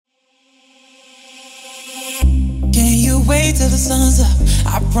wait till the sun's up,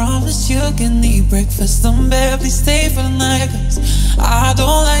 I promise you can eat breakfast and barely stay for the night. 'Cause I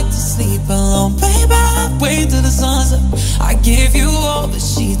don't like to sleep alone, baby. I'd wait till the sun's up. I give you all the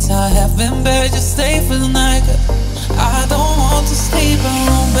sheets I have in bed, just stay for the night. 'Cause I don't want to sleep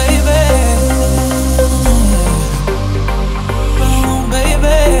alone, baby. Alone,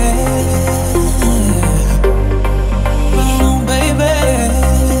 baby. Alone, baby.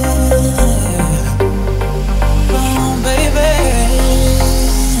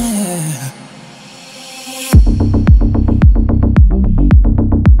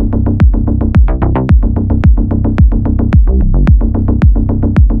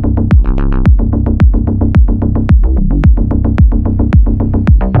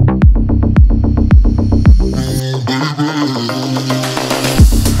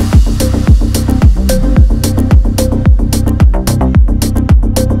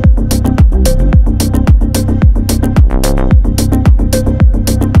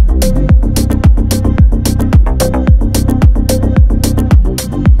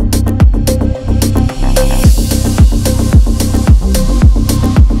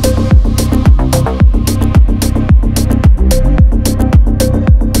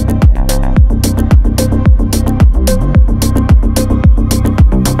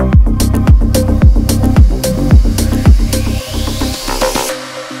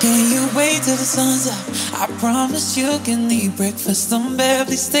 You can eat breakfast and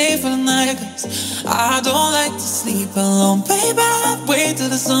barely stay for the night. 'Cause I don't like to sleep alone, baby. I'd wait till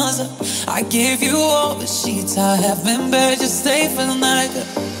the sun's up. I give you all the sheets I have in bed, just stay for the night.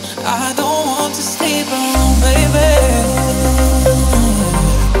 'Cause I don't want to sleep alone, baby.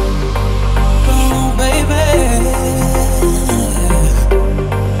 Alone, baby.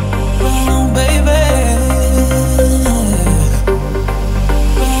 Alone, baby.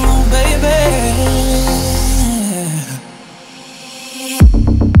 Alone, baby.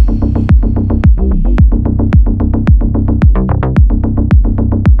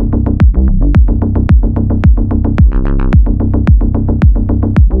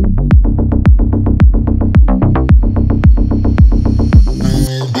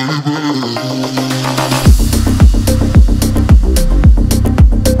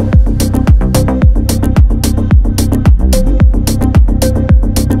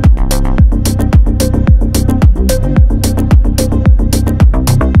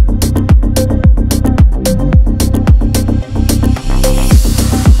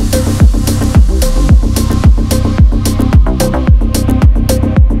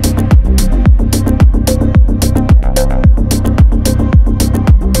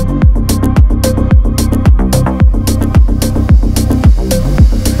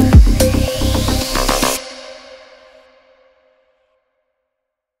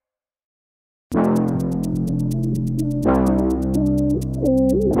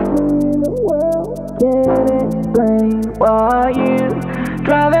 Why you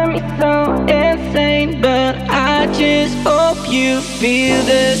driving me so insane? But I just hope you feel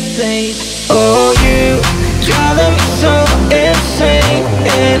the same. Oh, you driving me so insane,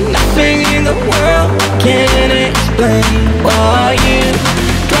 and nothing in the world can explain why you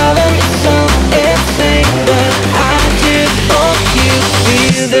driving me so insane. But I just hope you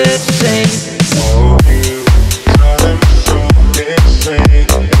feel the same. Oh, you driving me so insane,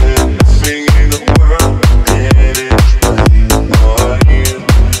 and nothing in the world can explain why you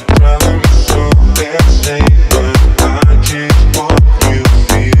driving me so insane. But I just hope you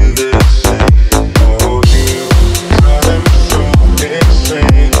feel the same. Oh, you driving me so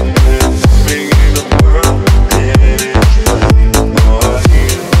insane, and nothing in the world can explain why you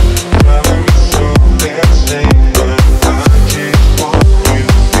driving me so insane. But I just hope you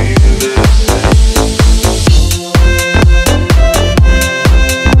feel the same.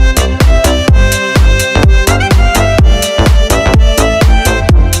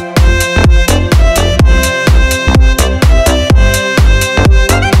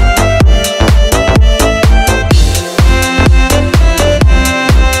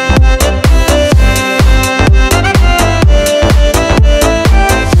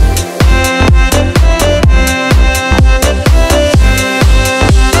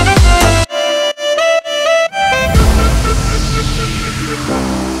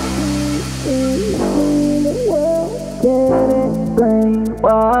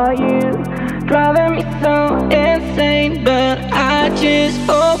 Why you driving me so insane? But I just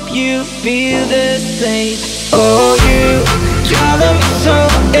hope you feel the same. Oh, you driving me so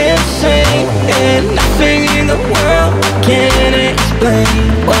insane, and nothing in the world can explain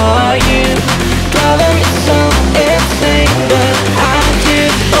why you driving me so insane. But I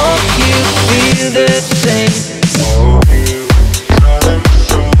just hope you feel the same. Oh, you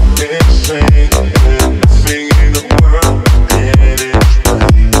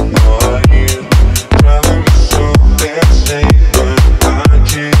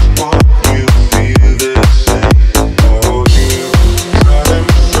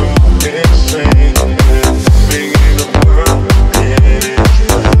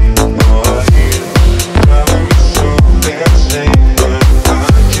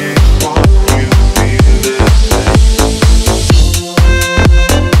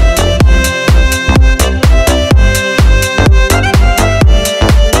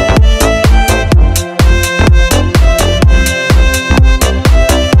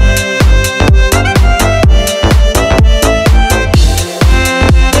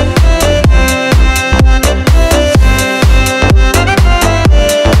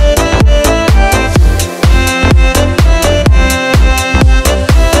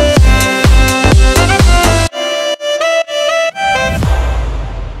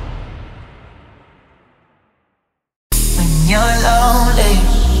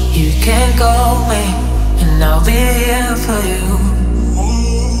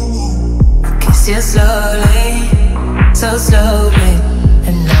you slowly, so slowly,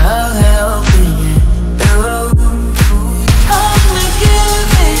 and I'll help you get through. Only give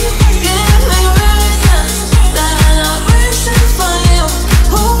me reasons that I'm not wishing for you.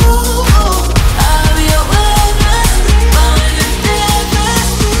 Ooh, I'll be a witness, find the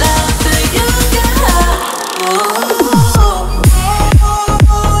difference, love that you can have. Ooh,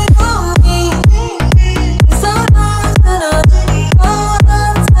 so lost tonight, oh,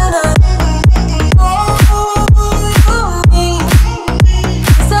 lost tonight.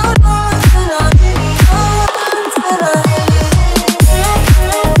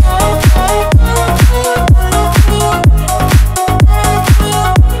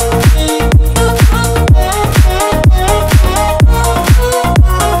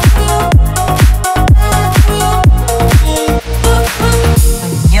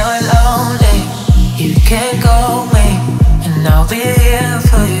 Can't go me, and I'll be here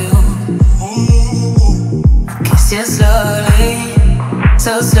for you. Kiss you slowly,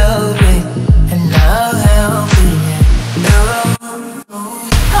 so slowly.